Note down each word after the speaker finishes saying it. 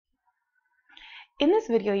In this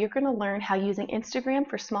video, you're going to learn how using Instagram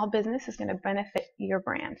for small business is going to benefit your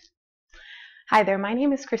brand. Hi there, my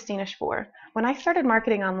name is Christina Spoor. When I started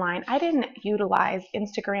marketing online, I didn't utilize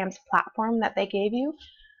Instagram's platform that they gave you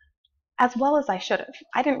as well as I should have.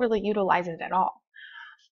 I didn't really utilize it at all.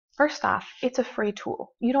 First off, it's a free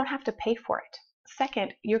tool. You don't have to pay for it.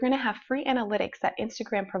 Second, you're going to have free analytics that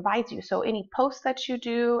Instagram provides you. So any posts that you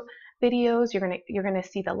do, videos, you're going to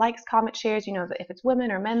see the likes, comments, shares, you know, if it's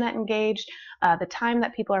women or men that engaged, the time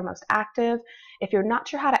that people are most active. If you're not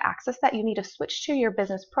sure how to access that, you need to switch to your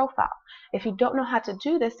business profile. If you don't know how to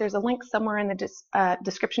do this, there's a link somewhere in the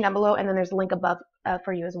description down below, and then there's a link above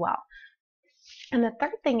for you as well. And the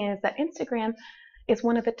third thing is that Instagram is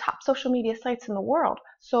one of the top social media sites in the world.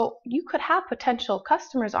 So you could have potential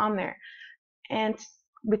customers on there. And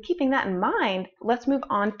with keeping that in mind, let's move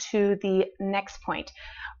on to the next point.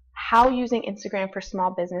 How using Instagram for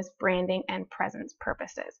small business branding and presence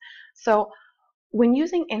purposes. So when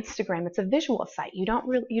using Instagram, it's a visual site. You don't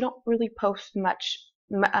really post much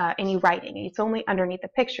any writing. It's only underneath the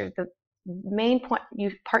picture. The main part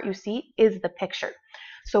you see is the picture.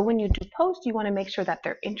 So when you do post, you want to make sure that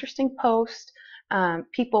they're interesting posts.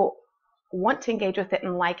 People want to engage with it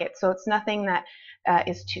and like it. So it's nothing that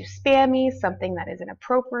is too spammy, something that is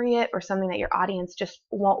inappropriate, or something that your audience just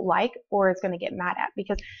won't like or is going to get mad at,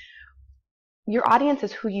 because your audience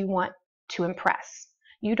is who you want to impress.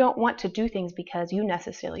 You don't want to do things because you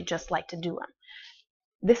necessarily just like to do them.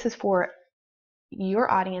 This is for your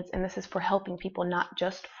audience, and this is for helping people, not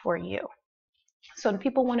just for you. So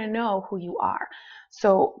people want to know who you are.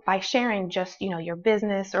 So by sharing just, your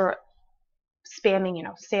business, or spamming,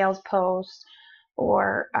 sales posts,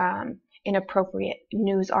 or inappropriate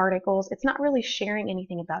news articles, it's not really sharing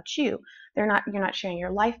anything about you. You're not sharing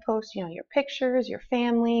your life posts, your pictures, your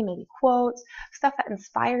family, maybe quotes, stuff that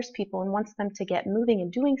inspires people and wants them to get moving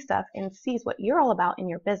and doing stuff and sees what you're all about in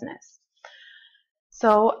your business.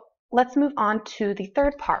 So let's move on to the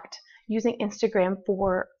third part, using Instagram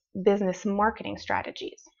for business marketing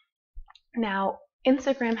strategies. Now,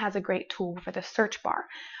 Instagram has a great tool for the search bar,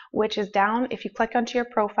 which is down. If you click onto your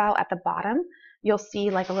profile at the bottom, you'll see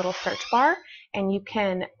like a little search bar, and you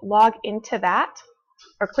can log into that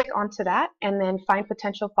or click onto that and then find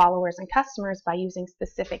potential followers and customers by using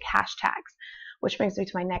specific hashtags, which brings me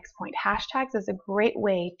to my next point. Hashtags is a great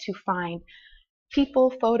way to find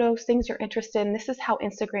people, photos, things you're interested in. This is how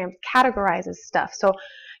Instagram categorizes stuff. So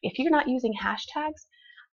if you're not using hashtags,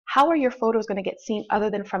 how are your photos going to get seen other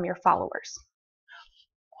than from your followers?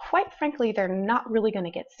 Quite frankly, they're not really going to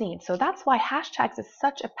get seen. So that's why hashtags is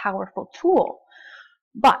such a powerful tool.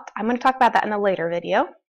 But I'm going to talk about that in a later video.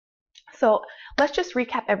 So let's just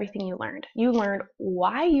recap everything you learned. You learned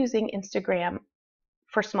why using Instagram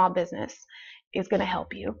for small business is going to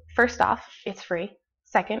help you. First off, it's free.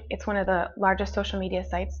 Second, it's one of the largest social media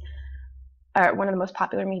sites, one of the most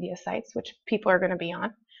popular media sites, which people are going to be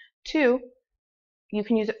on. Two, you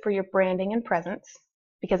can use it for your branding and presence.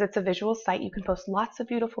 Because it's a visual site, you can post lots of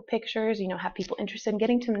beautiful pictures, have people interested in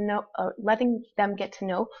getting to know, letting them get to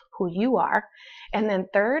know who you are. And then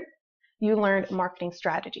third, you learned marketing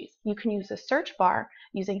strategies. You can use a search bar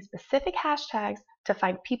using specific hashtags to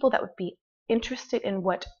find people that would be interested in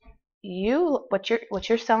what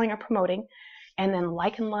you're selling or promoting, and then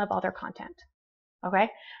like and love all their content.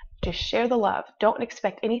 Okay? Just share the love. Don't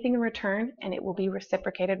expect anything in return, and it will be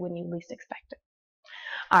reciprocated when you least expect it.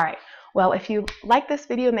 All right, well, if you like this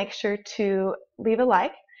video, make sure to leave a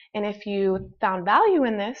like. And if you found value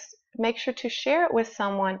in this, make sure to share it with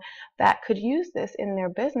someone that could use this in their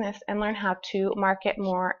business and learn how to market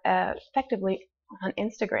more effectively on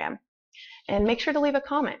Instagram. And make sure to leave a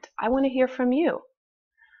comment. I want to hear from you.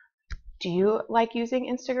 Do you like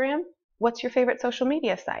using Instagram? What's your favorite social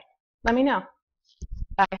media site? Let me know.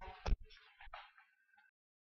 Bye.